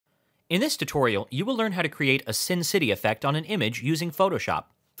In this tutorial, you will learn how to create a Sin City effect on an image using Photoshop.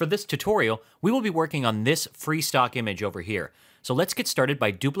 For this tutorial, we will be working on this free stock image over here. So let's get started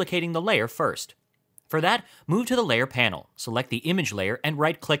by duplicating the layer first. For that, move to the Layer panel, select the image layer and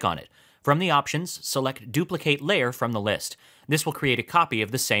right-click on it. From the options, select Duplicate Layer from the list. This will create a copy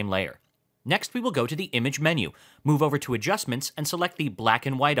of the same layer. Next, we will go to the Image menu, move over to Adjustments and select the Black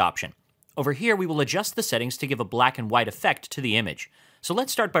and White option. Over here, we will adjust the settings to give a black and white effect to the image. So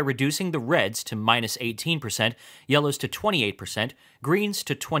let's start by reducing the reds to -18%, yellows to 28%, greens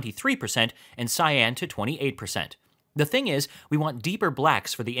to 23%, and cyan to 28%. The thing is, we want deeper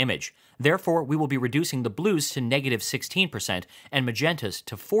blacks for the image. Therefore, we will be reducing the blues to -16% and magentas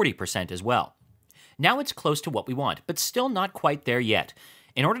to 40% as well. Now it's close to what we want, but still not quite there yet.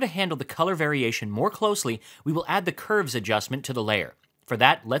 In order to handle the color variation more closely, we will add the curves adjustment to the layer. For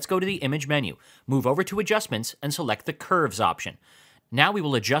that, let's go to the Image menu, move over to Adjustments, and select the Curves option. Now we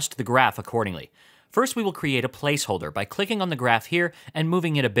will adjust the graph accordingly. First, we will create a placeholder by clicking on the graph here and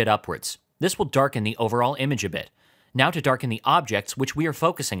moving it a bit upwards. This will darken the overall image a bit. Now to darken the objects which we are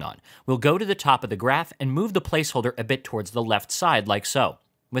focusing on, we'll go to the top of the graph and move the placeholder a bit towards the left side like so.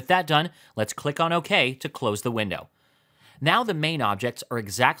 With that done, let's click on OK to close the window. Now the main objects are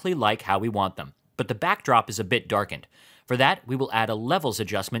exactly like how we want them, but the backdrop is a bit darkened. For that, we will add a levels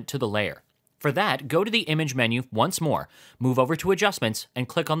adjustment to the layer. For that, go to the Image menu once more, move over to Adjustments, and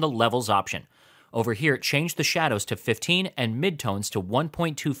click on the Levels option. Over here, change the shadows to 15 and midtones to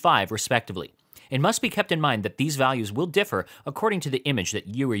 1.25 respectively. It must be kept in mind that these values will differ according to the image that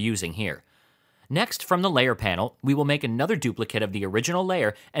you are using here. Next, from the Layer panel, we will make another duplicate of the original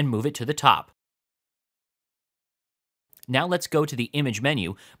layer and move it to the top. Now let's go to the Image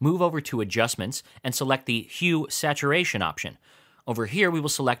menu, move over to Adjustments, and select the Hue Saturation option. Over here, we will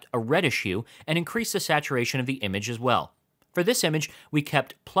select a reddish hue and increase the saturation of the image as well. For this image, we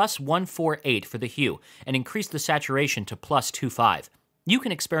kept +148 for the hue and increased the saturation to +25. You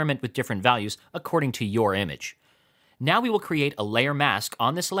can experiment with different values according to your image. Now we will create a layer mask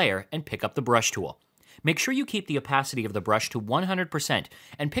on this layer and pick up the brush tool. Make sure you keep the opacity of the brush to 100%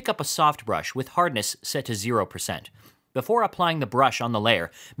 and pick up a soft brush with hardness set to 0%. Before applying the brush on the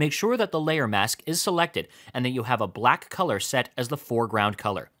layer, make sure that the layer mask is selected and that you have a black color set as the foreground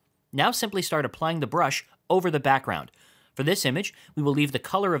color. Now simply start applying the brush over the background. For this image, we will leave the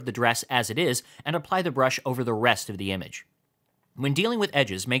color of the dress as it is and apply the brush over the rest of the image. When dealing with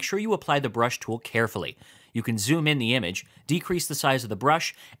edges, make sure you apply the brush tool carefully. You can zoom in the image, decrease the size of the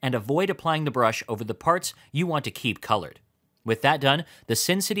brush, and avoid applying the brush over the parts you want to keep colored. With that done, the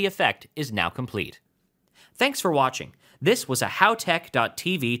Sin City effect is now complete. Thanks for watching. This was a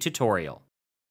HowTech.tv tutorial.